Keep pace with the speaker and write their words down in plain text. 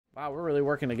Wow, we're really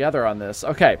working together on this.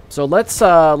 Okay, so let's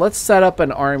set up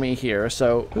an army here.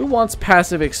 So who wants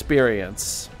passive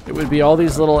experience? It would be all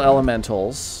these little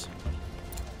elementals.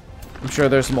 I'm sure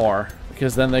there's more,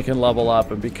 because then they can level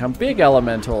up and become big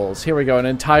elementals. Here we go, an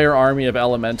entire army of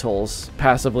elementals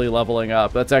passively leveling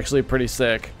up. That's actually pretty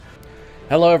sick.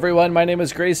 Hello everyone, my name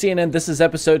is Gracie, and this is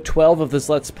episode 12 of this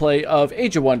Let's Play of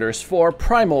Age of Wonders 4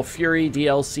 Primal Fury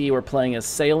DLC. We're playing as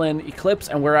Saelyn Eclipse,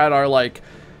 and we're at our, like,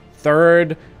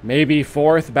 third, maybe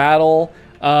fourth battle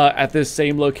at this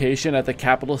same location at the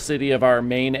capital city of our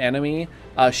main enemy.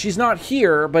 She's not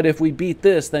here, but if we beat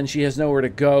this, then she has nowhere to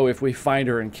go if we find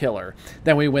her and kill her.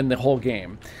 Then we win the whole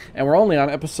game. And we're only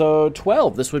on episode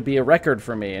 12. This would be a record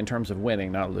for me in terms of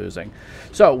winning, not losing.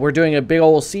 So we're doing a big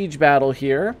old siege battle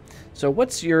here. So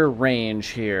what's your range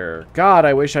here? God,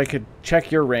 I wish I could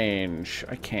check your range.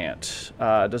 I can't.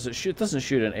 Does it shoot? It doesn't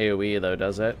shoot an AoE though,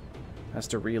 does it? Has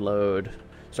to reload.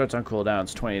 Starts on cooldown.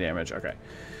 It's 20 damage. Okay.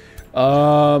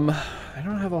 I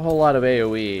don't have a whole lot of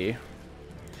AoE.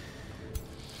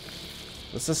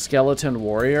 This is a skeleton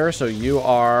warrior, so you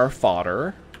are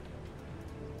fodder.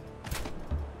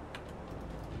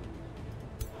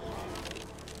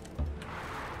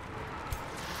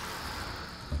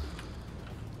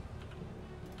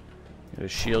 Get a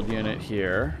shield unit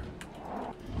here.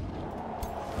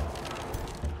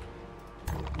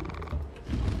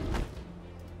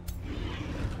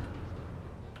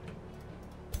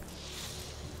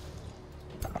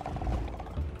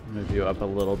 Move you up a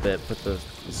little bit, put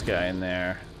this guy in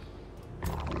there.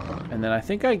 And then I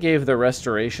think I gave the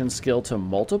restoration skill to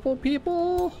multiple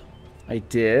people? I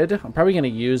did. I'm probably going to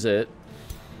use it.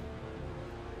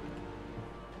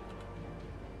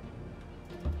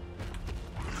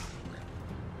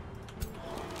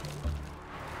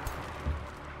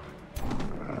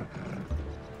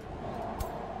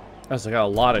 I got a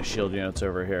lot of shield units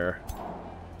over here.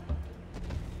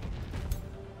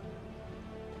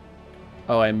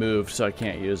 Oh, I moved, so I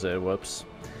can't use it. Whoops.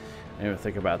 I didn't even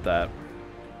think about that.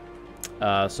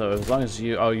 So as long as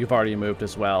you... Oh, you've already moved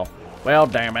as well. Well,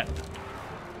 damn it.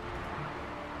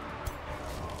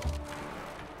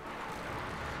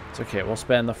 It's okay. We'll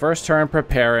spend the first turn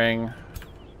preparing.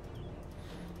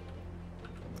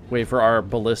 Wait for our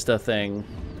ballista thing.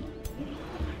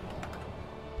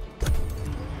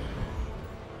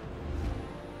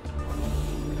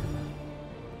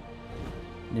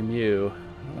 Nimue.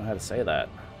 I don't know how to say that.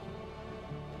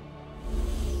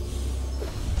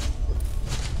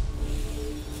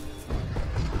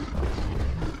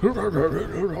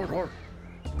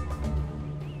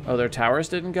 Oh, their towers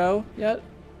didn't go yet?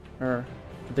 Or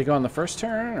did they go on the first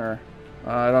turn? Or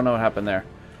I don't know what happened there.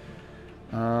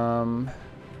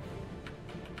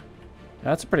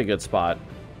 That's a pretty good spot.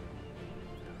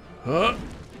 There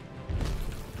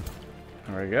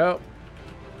we go.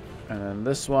 And then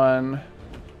this one.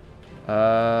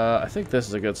 I think this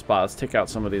is a good spot. Let's take out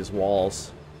some of these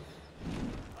walls.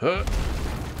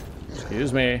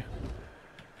 Excuse me.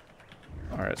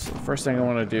 Alright, so the first thing I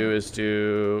want to do is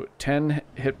do 10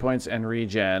 hit points and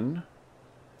regen.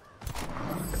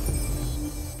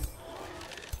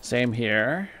 Same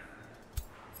here.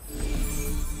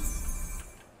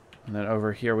 And then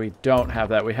over here we don't have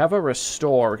that. We have a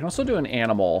restore. We can also do an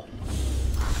animal.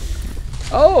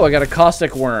 Oh, I got a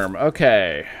caustic worm.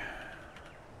 Okay.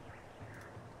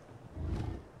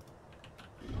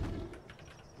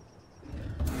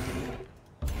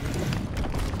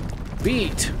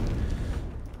 Beat.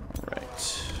 All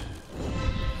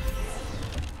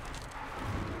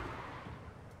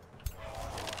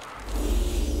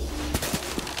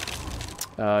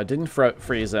right. Didn't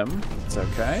freeze him. It's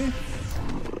okay.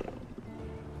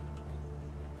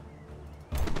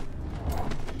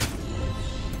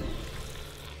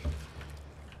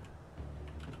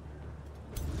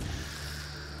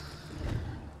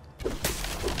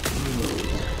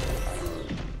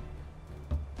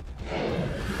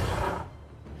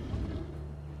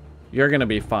 You're gonna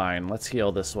be fine. Let's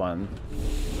heal this one.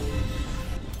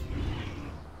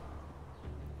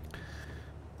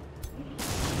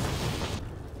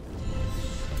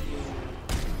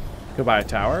 Goodbye,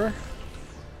 tower.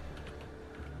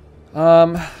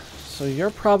 So you're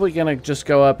probably gonna just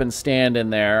go up and stand in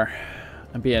there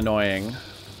and be annoying.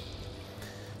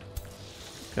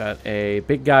 Got a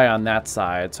big guy on that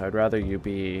side, so I'd rather you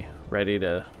be ready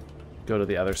to go to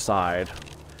the other side.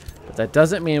 But that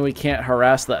doesn't mean we can't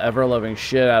harass the ever-loving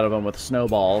shit out of him with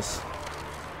snowballs.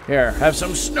 Here, have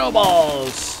some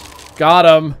snowballs! Got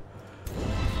him!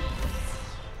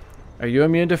 Are you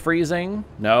immune to freezing?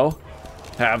 No?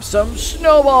 Have some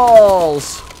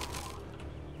snowballs!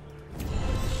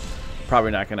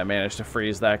 Probably not going to manage to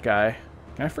freeze that guy.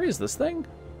 Can I freeze this thing?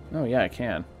 Oh, yeah, I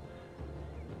can.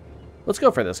 Let's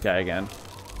go for this guy again.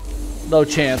 Low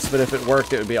chance, but if it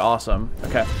worked, it would be awesome.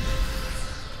 Okay.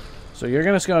 So you're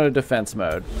going to go into defense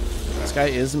mode. This guy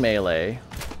is melee.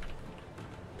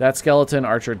 That skeleton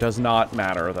archer does not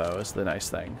matter, though, is the nice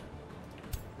thing.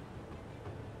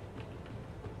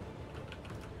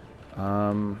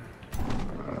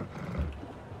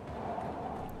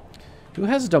 Who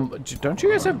has... Don't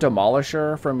you guys have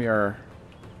Demolisher from your...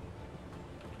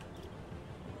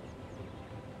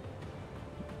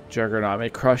 Juggernaut? May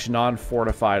crush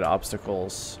non-fortified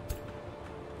obstacles.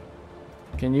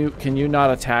 Can you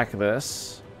not attack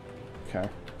this? Okay.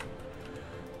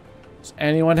 Does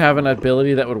anyone have an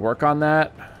ability that would work on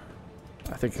that?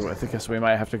 I think we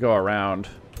might have to go around.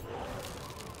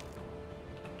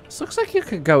 This looks like you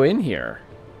could go in here.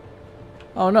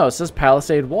 Oh no, it says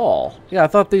Palisade Wall. Yeah, I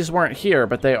thought these weren't here,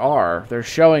 but they are. They're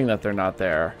showing that they're not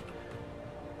there.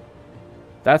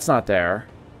 That's not there.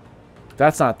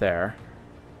 That's not there.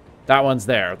 That one's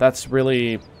there. That's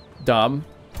really dumb.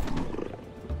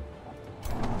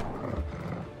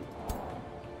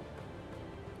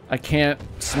 I can't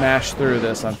smash through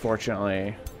this,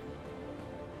 unfortunately.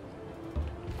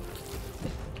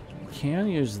 I can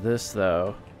use this,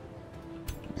 though.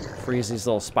 Freeze these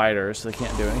little spiders so they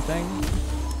can't do anything.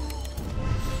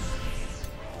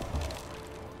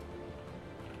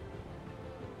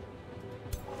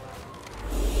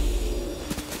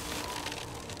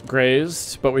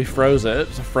 Grazed, but we froze it.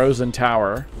 It's a frozen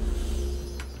tower.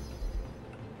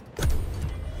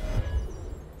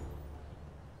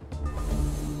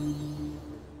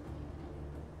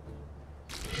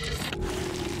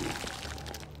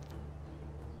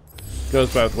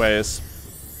 Goes both ways.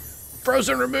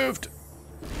 Frozen removed.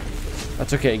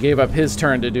 That's okay. He gave up his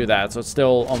turn to do that, so it's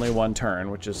still only one turn,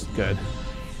 which is good.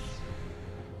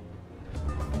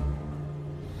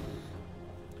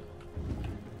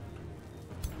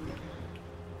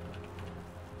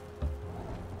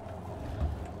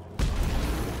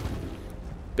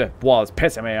 The wall is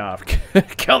pissing me off.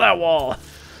 Kill that wall.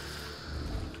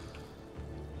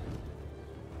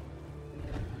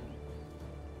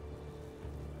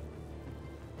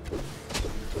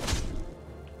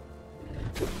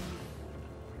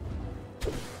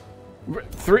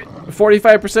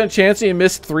 45% chance you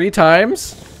missed 3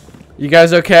 times? You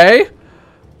guys okay?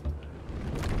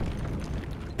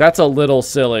 That's a little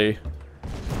silly.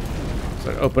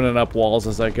 So opening up walls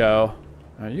as I go.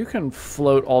 You can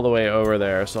float all the way over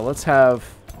there. So let's have...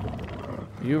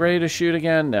 You ready to shoot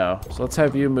again? No. So let's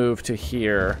have you move to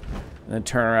here. And then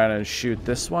turn around and shoot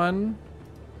this one.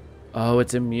 Oh,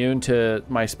 it's immune to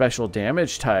my special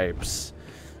damage types.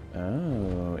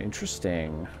 Oh,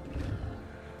 interesting.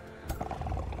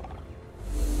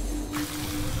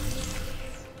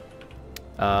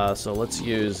 So let's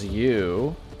use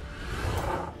you.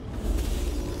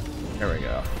 There we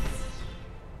go.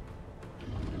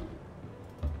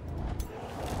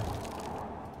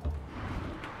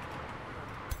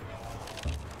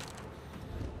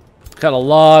 Got a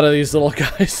lot of these little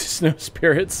guys, snow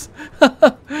spirits.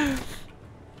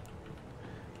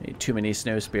 Need too many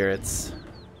snow spirits.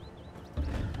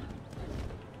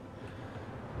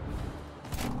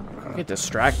 Get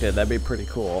distracted, that'd be pretty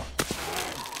cool.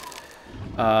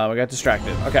 We got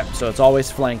distracted. Okay, so it's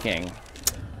always flanking.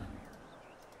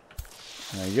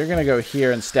 You're gonna go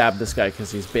here and stab this guy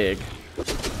because he's big.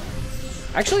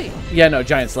 Actually, yeah, no,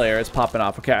 Giant Slayer is popping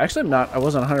off. Okay, actually, I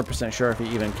wasn't 100% sure if he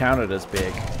even counted as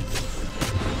big.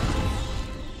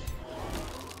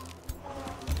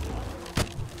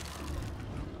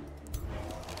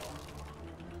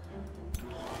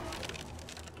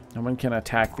 No one can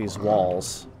attack these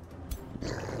walls.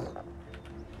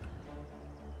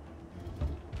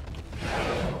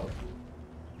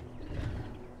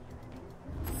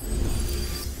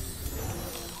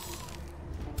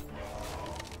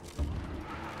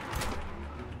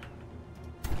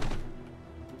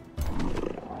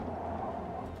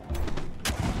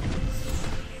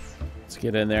 Let's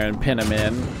get in there and pin him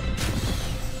in.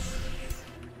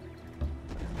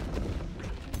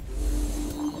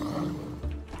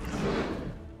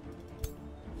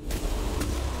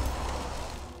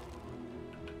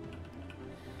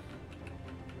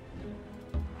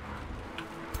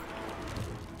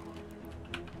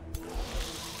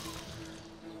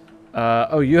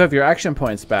 Oh, you have your action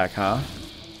points back, huh?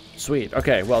 Sweet.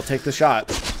 Okay, well, take the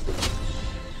shot.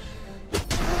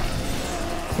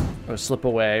 Oh, slip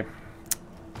away.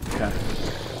 Okay.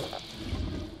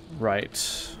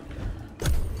 Right.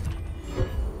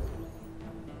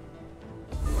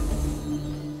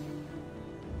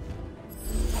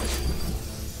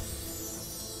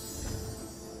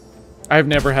 I've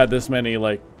never had this many,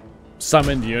 like,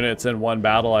 summoned units in one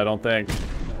battle, I don't think.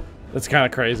 That's kind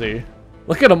of crazy.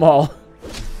 Look at them all.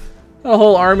 A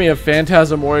whole army of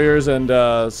Phantasm Warriors and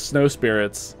Snow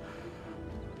Spirits.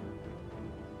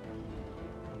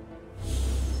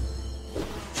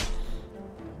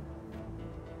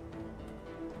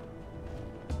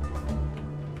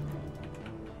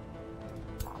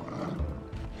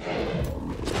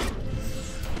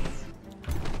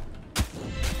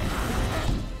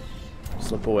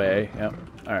 Slip away. Yep.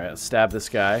 Alright, let's stab this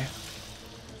guy.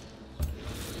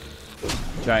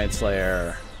 Giant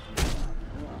Slayer.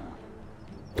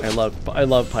 I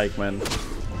love pikemen.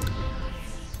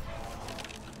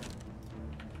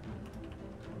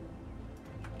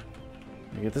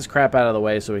 Get this crap out of the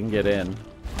way so we can get in.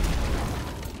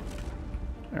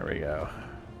 There we go.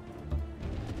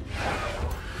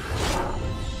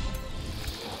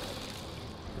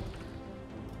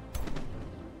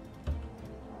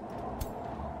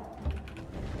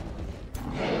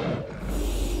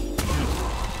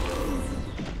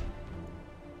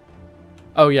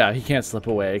 Oh yeah, he can't slip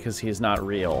away because he's not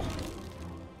real.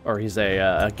 Or he's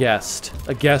a guest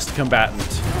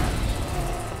combatant.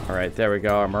 Alright, there we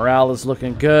go. Our morale is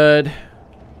looking good.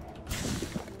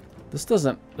 This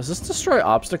doesn't... Does this destroy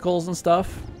obstacles and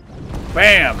stuff?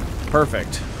 Bam!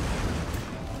 Perfect.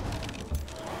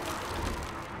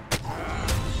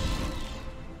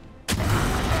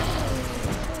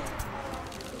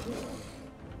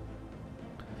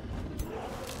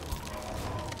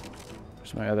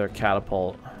 Where's my other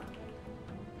catapult?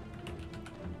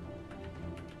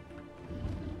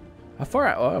 How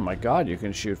far? Oh my god, you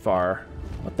can shoot far.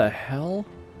 What the hell?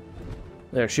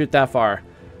 There, shoot that far.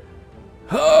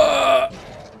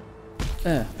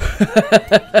 Eh.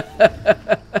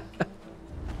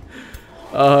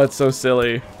 Oh, it's so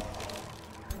silly.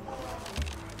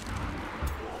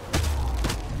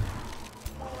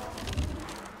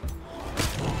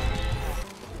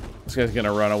 This guy's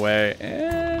gonna run away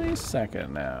any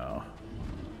second now.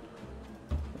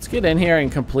 Let's get in here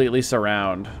and completely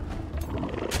surround.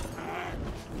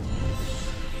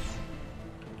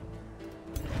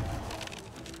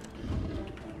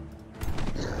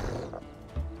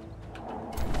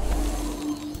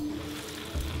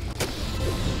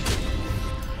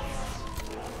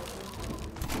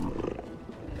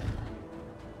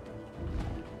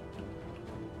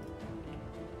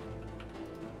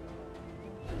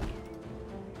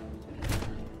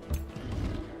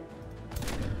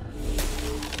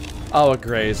 Oh, a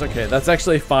graze. Okay, that's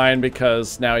actually fine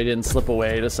because now he didn't slip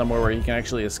away to somewhere where he can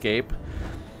actually escape.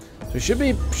 So should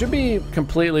be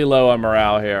completely low on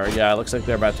morale here. Yeah, it looks like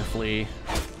they're about to flee.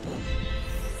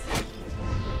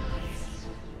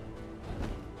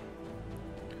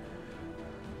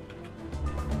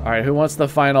 All right, who wants the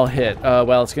final hit?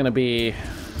 Well, it's gonna be.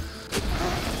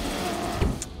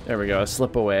 There we go. A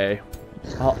slip away.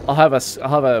 I'll have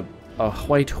a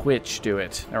white witch do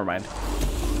it. Never mind.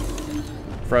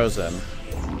 Frozen.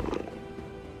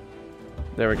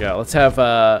 There we go. Let's have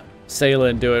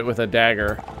Saelyn do it with a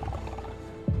dagger.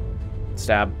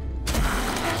 Stab.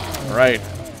 Alright.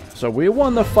 So we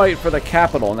won the fight for the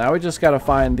capital. Now we just gotta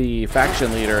find the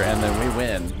faction leader and then we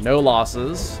win. No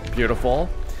losses. Beautiful.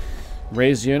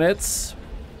 Raise units.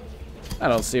 I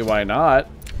don't see why not.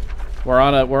 We're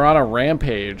on a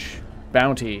rampage.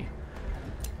 Bounty.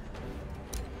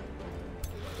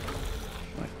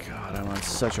 I'm on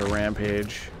such a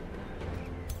rampage.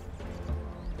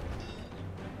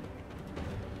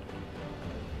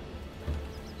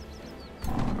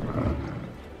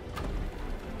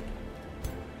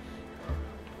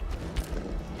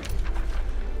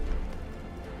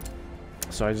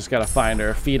 So I just gotta find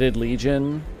her. Defeated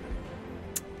Legion.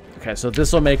 Okay, so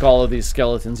this will make all of these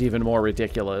skeletons even more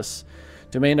ridiculous.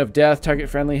 Domain of Death. Target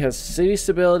friendly has city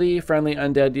stability. Friendly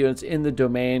undead units in the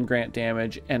domain grant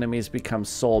damage. Enemies become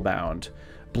soulbound.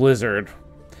 Blizzard.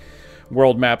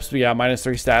 World maps. Yeah,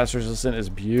 -3 status resistant is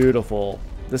beautiful.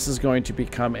 This is going to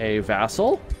become a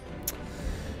vassal.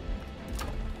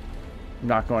 I'm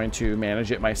not going to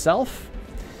manage it myself.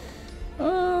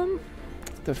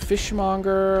 The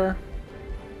fishmonger.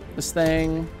 This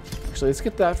thing. Actually, let's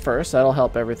get that first. That'll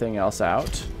help everything else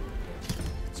out.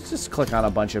 Just click on a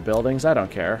bunch of buildings. I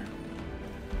don't care.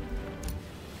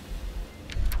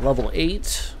 Level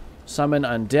 8. Summon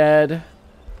Undead.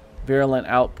 Virulent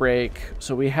Outbreak.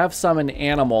 So we have Summon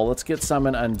Animal. Let's get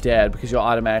Summon Undead because you'll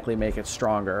automatically make it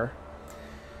stronger.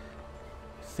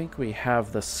 I think we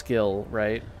have the skill,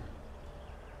 right?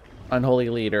 Unholy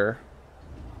Leader.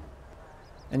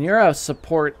 And you're a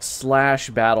support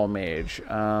 / battle mage.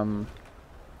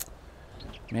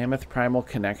 Mammoth Primal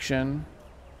Connection.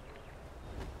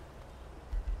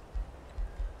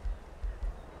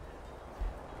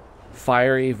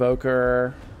 Fire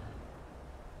Evoker.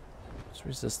 What's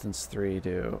Resistance 3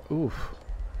 do? Ooh.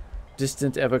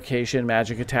 Distant Evocation,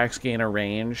 magic attacks gain a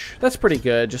range. That's pretty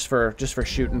good just for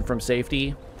shooting from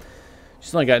safety.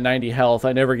 She's only got 90 health.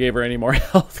 I never gave her any more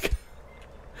health.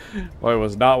 Well, I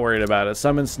was not worried about it.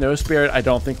 Summon Snow Spirit. I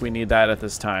don't think we need that at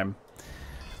this time.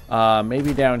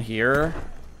 Maybe down here.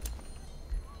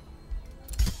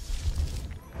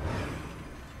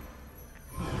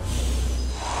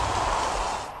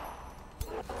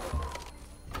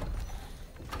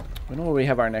 When will we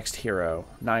have our next hero?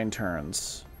 9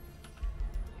 turns.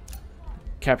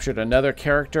 Captured another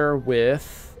character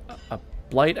with a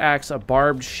Blight Axe, a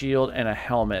Barbed Shield, and a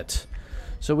helmet.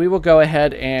 So we will go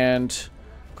ahead and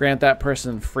grant that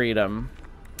person freedom.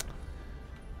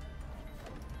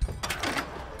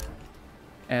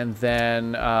 And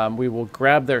then we will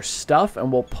grab their stuff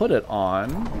and we'll put it on.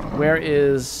 Where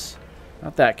is...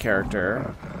 not that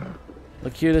character.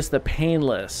 Locutus the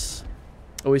Painless.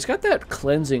 Oh, he's got that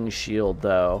cleansing shield,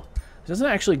 though. It doesn't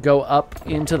actually go up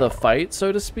into the fight,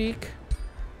 so to speak.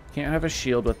 Can't have a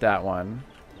shield with that one.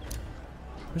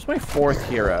 Where's my 4th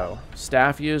hero?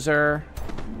 Staff user.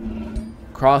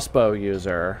 Crossbow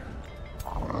user.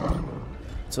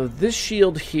 So this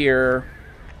shield here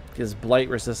gives blight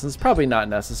resistance. Probably not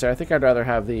necessary. I think I'd rather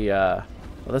have the... well,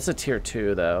 that's a tier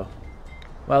 2, though.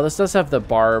 Well, this does have the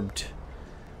barbed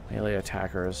melee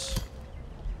attackers.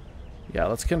 Yeah,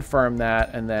 let's confirm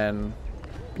that. And then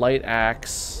Blight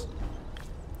Axe,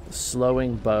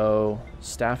 Slowing Bow,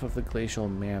 Staff of the Glacial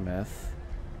Mammoth,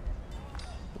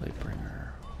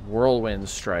 Blightbringer, Whirlwind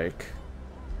Strike.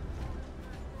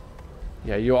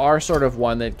 Yeah, you are sort of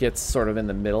one that gets sort of in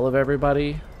the middle of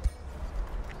everybody.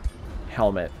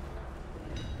 Helmet.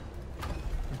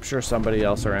 I'm sure somebody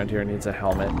else around here needs a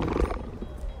helmet.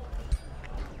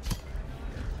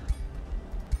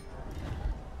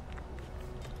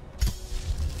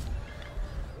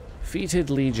 Fetid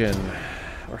Legion,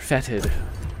 or Fetid,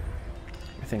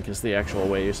 I think is the actual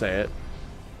way you say it.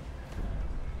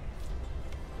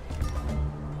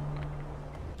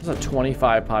 This is a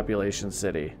 25 population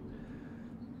city.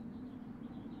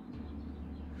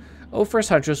 Oh, First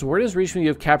Huntress, word has reached me you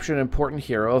have captured an important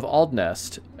hero of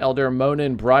Aldnest. Elder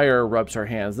Monin Breyer rubs her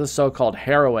hands. This so-called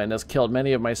heroine has killed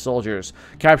many of my soldiers.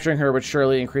 Capturing her would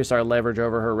surely increase our leverage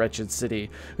over her wretched city.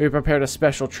 We prepared a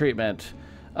special treatment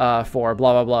for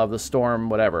blah blah blah of the storm,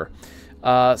 whatever.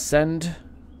 Send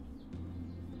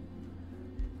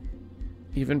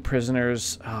even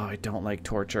prisoners. Oh, I don't like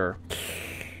torture.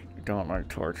 I don't like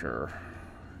torture.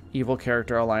 Evil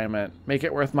character alignment. Make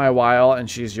it worth my while, and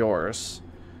she's yours.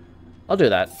 I'll do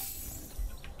that.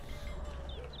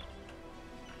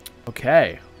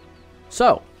 Okay.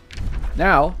 So,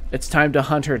 now it's time to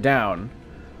hunt her down.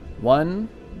 One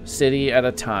city at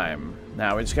a time.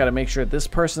 Now, we just got to make sure this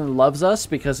person loves us,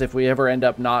 because if we ever end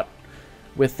up not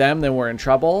with them, then we're in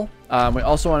trouble. We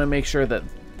also want to make sure that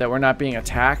we're not being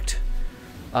attacked.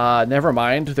 Never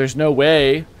mind. There's no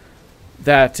way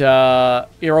that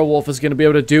Earwolf is going to be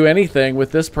able to do anything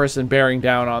with this person bearing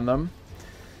down on them.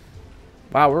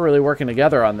 Wow, we're really working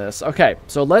together on this. Okay,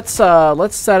 so let's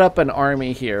set up an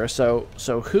army here. So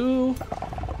who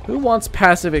wants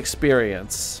passive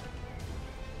experience?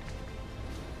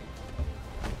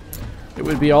 It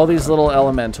would be all these little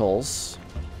elementals.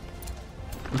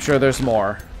 I'm sure there's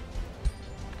more,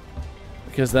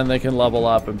 because then they can level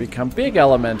up and become big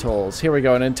elementals. Here we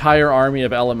go, an entire army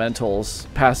of elementals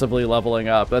passively leveling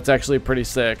up. That's actually pretty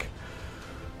sick.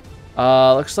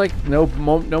 Looks like no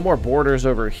more borders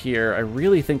over here. I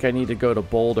really think I need to go to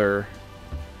Boulder.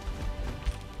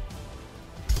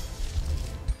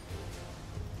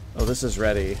 Oh, this is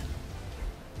ready.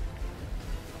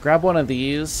 Grab one of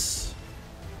these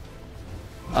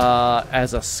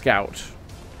as a scout.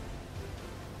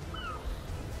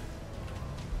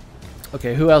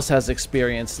 Okay, who else has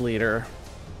experienced leader?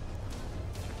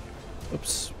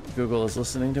 Oops, Google is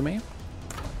listening to me.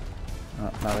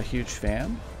 Not a huge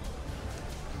fan.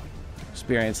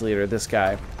 Experience leader, this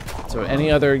guy. So any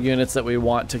other units that we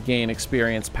want to gain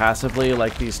experience passively,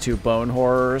 like these two bone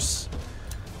horrors.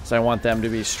 So I want them to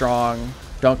be strong.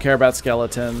 Don't care about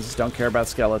skeletons. Don't care about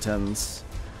skeletons.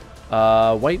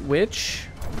 White witch.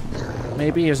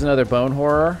 Maybe here's another bone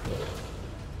horror.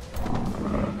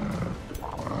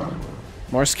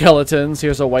 More skeletons.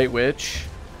 Here's a white witch.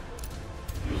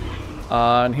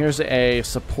 And here's a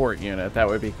support unit. That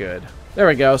would be good. There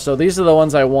we go. So these are the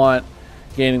ones I want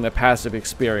gaining the passive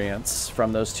experience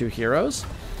from those two heroes.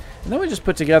 And then we just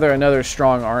put together another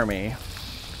strong army.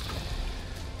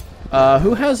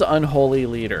 Who has Unholy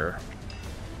Leader?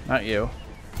 Not you.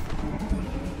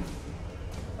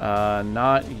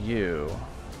 Not you.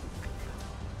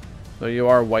 So you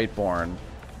are Whiteborn.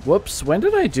 Whoops, when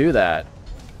did I do that?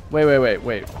 Wait a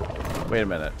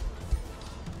minute.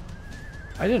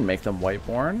 I didn't make them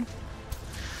Whiteborn.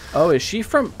 Oh, is she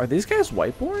from... Are these guys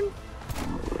Whiteborn?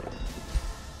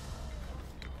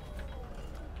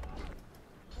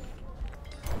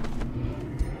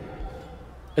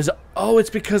 Oh,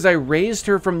 it's because I raised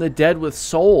her from the dead with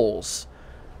souls.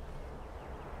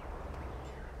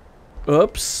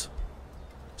 Oops.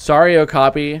 Sorry,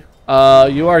 Okapi.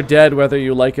 You are dead whether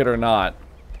you like it or not.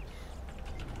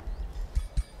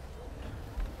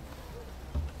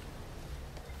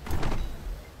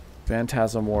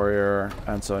 Phantasm Warrior.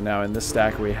 And so now in this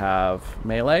stack we have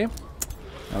melee.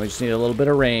 Now we just need a little bit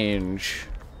of range.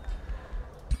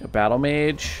 A battle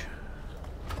mage.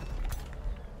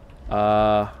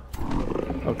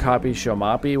 Okapi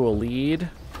Shomapi will lead.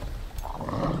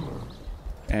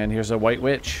 And here's a White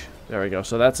Witch. There we go.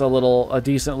 So that's a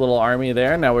decent little army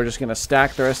there. Now we're just going to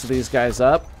stack the rest of these guys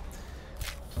up.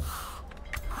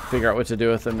 Figure out what to do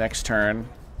with them next turn.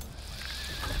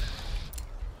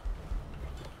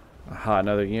 Aha,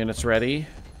 another unit's ready.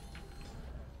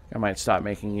 I might stop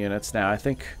making units now. I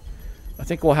think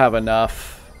we'll have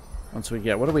enough once we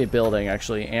get... What are we building,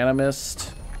 actually?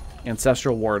 Animist,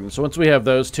 Ancestral Warden. So once we have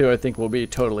those two, I think we'll be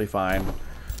totally fine.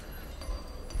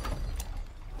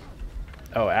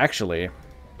 Oh, actually,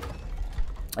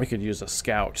 I could use a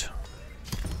scout.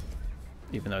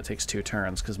 Even though it takes 2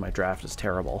 turns because my draft is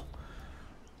terrible.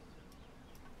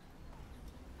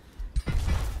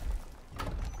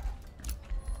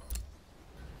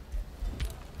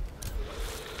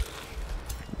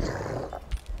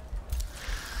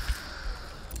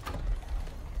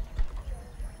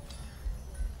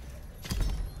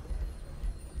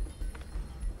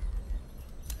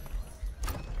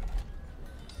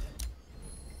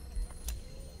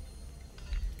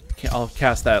 I'll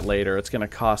cast that later. It's going to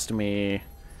cost me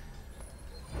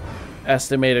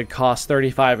estimated cost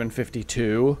 35 and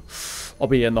 52. I'll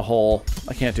be in the hole.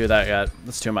 I can't do that yet.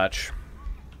 That's too much.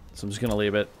 So I'm just going to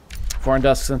leave it. Foreign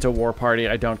Dusk sent a war party.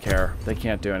 I don't care. They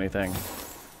can't do anything. See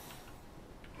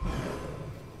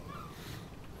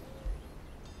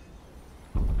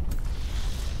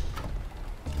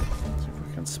if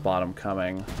we can spot them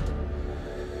coming.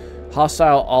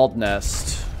 Hostile Ald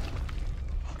Nest.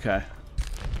 Okay.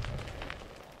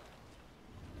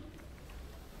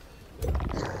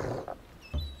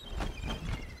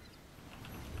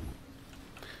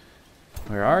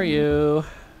 Where are you?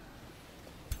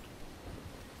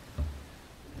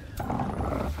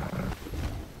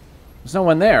 There's no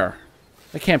one there.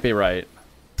 That can't be right.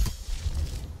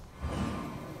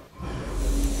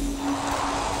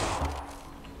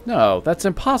 No, that's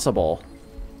impossible.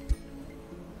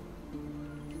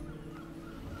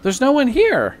 There's no one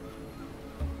here.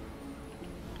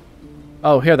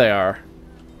 Oh, here they are.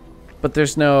 But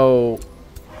there's no...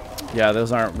 Yeah,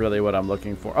 those aren't really what I'm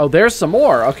looking for. Oh, there's some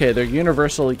more. Okay, they're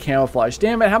universally camouflaged.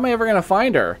 Damn it, how am I ever going to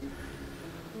find her?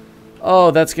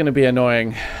 Oh, that's going to be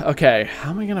annoying. Okay,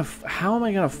 how am I going to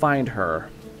find her?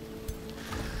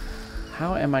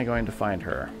 How am I going to find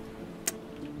her?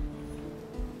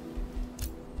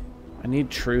 I need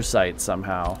true sight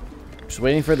somehow. Just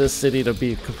waiting for this city to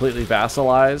be completely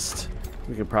vassalized.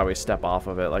 We could probably step off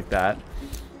of it like that.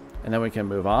 And then we can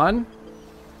move on.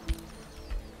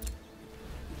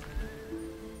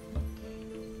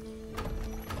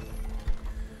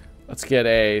 Let's get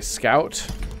a scout.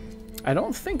 I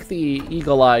don't think the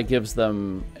Eagle Eye gives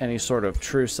them any sort of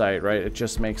true sight, right? It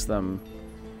just makes them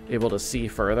able to see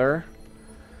further.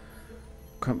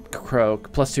 Crow,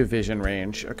 +2 vision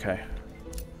range. Okay.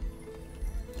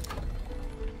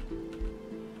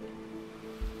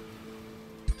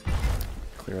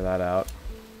 Clear that out.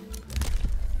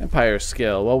 Empire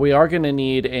skill. Well, we are going to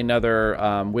need another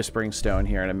Whispering Stone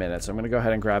here in a minute, so I'm going to go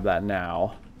ahead and grab that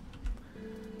now.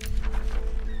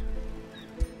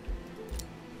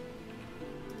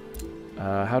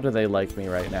 How do they like me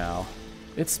right now?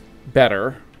 It's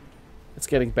better. It's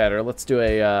getting better. Let's do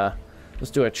a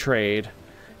trade.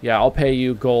 Yeah, I'll pay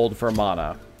you gold for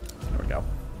mana. There we go.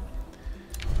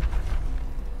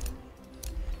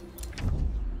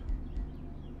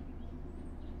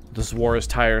 This war is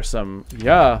tiresome.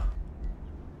 Yeah.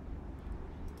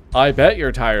 I bet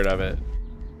you're tired of it.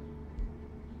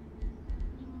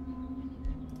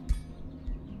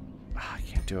 I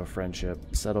can't do a friendship.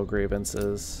 Settle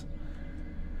grievances.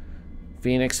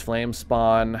 Phoenix Flame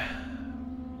Spawn.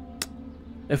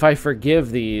 If I forgive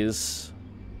these,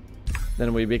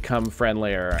 then we become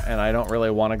friendlier. And I don't really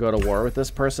want to go to war with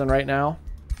this person right now.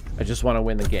 I just want to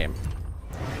win the game.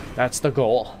 That's the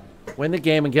goal. Win the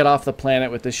game and get off the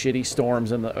planet with the shitty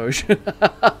storms in the ocean.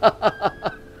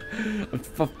 I'm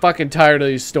fucking tired of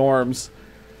these storms.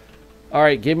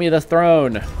 Alright, give me the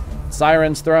throne.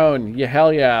 Siren's throne. Yeah,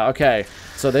 hell yeah. Okay.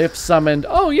 So they've summoned,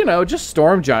 oh, you know, just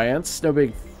storm giants. No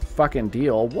big fucking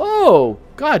deal. Whoa!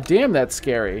 God damn, that's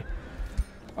scary.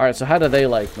 Alright, so how do they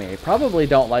like me? Probably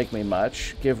don't like me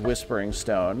much. Give Whispering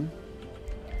Stone.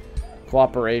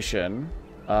 Cooperation.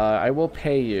 I will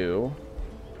pay you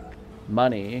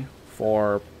money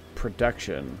for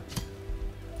production.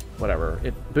 Whatever.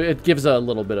 It gives a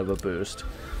little bit of a boost.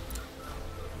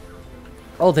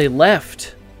 Oh, they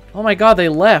left. Oh my god, they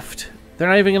left. They're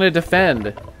not even going to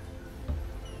defend.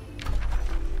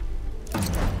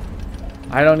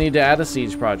 I don't need to add a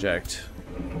siege project.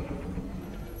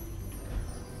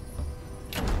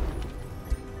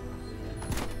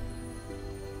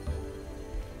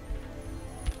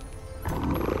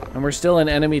 And we're still in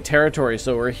enemy territory,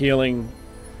 so we're healing.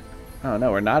 Oh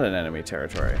no, we're not in enemy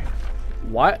territory.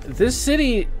 What? This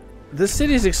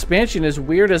city's expansion is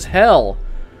weird as hell.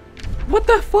 What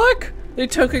the fuck? They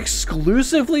took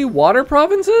exclusively water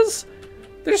provinces?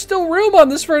 There's still room on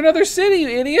this for another city, you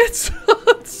idiots.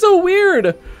 It's so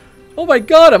weird. Oh my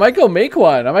god, I might go make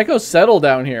one. I might go settle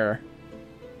down here.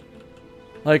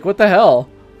 Like, what the hell?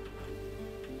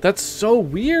 That's so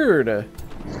weird.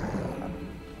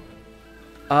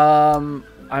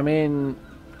 I mean,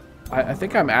 I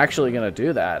think I'm actually gonna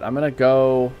do that. I'm gonna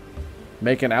go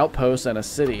make an outpost and a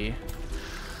city.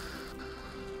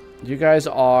 You guys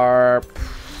are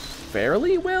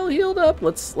fairly well healed up.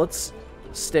 Let's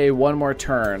stay one more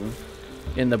turn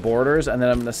in the borders, and then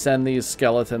I'm gonna send these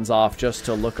skeletons off just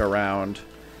to look around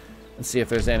and see if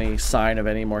there's any sign of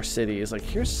any more cities. Like,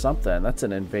 here's something. That's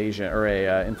an invasion or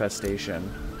a infestation.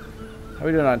 How are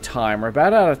we doing on time? We're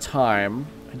about out of time.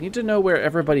 I need to know where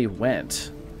everybody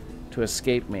went to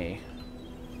escape me.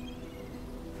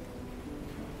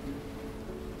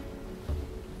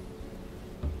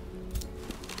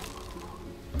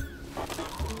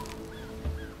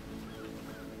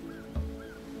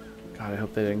 God, I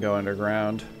hope they didn't go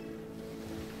underground.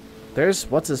 There's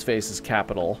what's-his-face's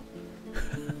capital.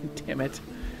 Damn it.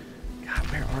 God,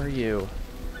 where are you?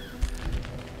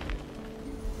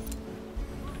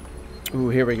 Ooh,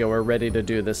 here we go. We're ready to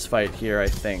do this fight here, I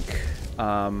think.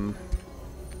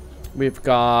 We've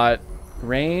got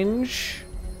range,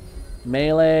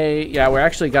 melee. Yeah, we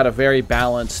actually got a very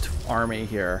balanced army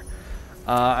here.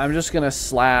 I'm just going to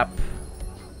slap...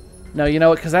 No, you know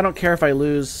what? Because I don't care if I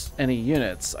lose any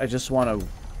units. I just want to...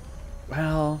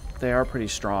 Well, they are pretty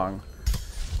strong.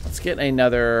 Let's get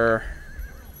another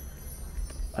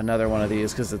one of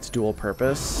these because it's dual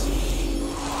purpose.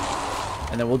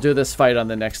 And then we'll do this fight on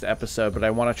the next episode, but I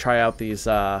want to try out these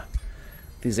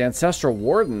Ancestral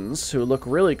Wardens who look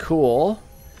really cool.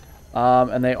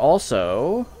 And they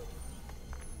also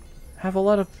have a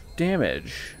lot of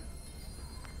damage.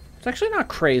 It's actually not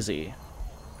crazy.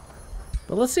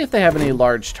 But let's see if they have any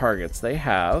large targets. They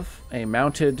have a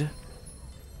mounted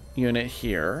unit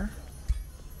here.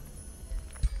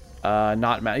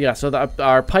 Yeah, so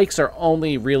our pikes are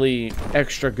only really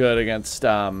extra good against...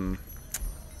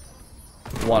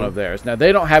 one of theirs. Now,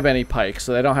 they don't have any pikes,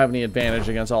 so they don't have any advantage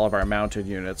against all of our mounted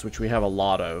units, which we have a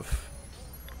lot of.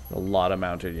 A lot of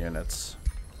mounted units.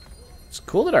 It's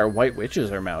cool that our white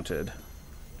witches are mounted.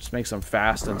 Just makes them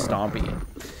fast and stompy.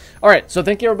 Alright, so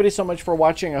thank you everybody so much for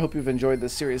watching. I hope you've enjoyed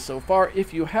this series so far.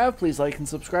 If you have, please like and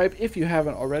subscribe if you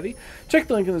haven't already. Check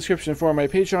the link in the description for my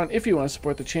Patreon if you want to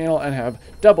support the channel and have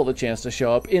double the chance to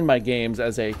show up in my games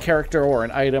as a character or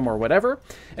an item or whatever.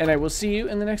 And I will see you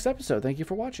in the next episode. Thank you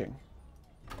for watching.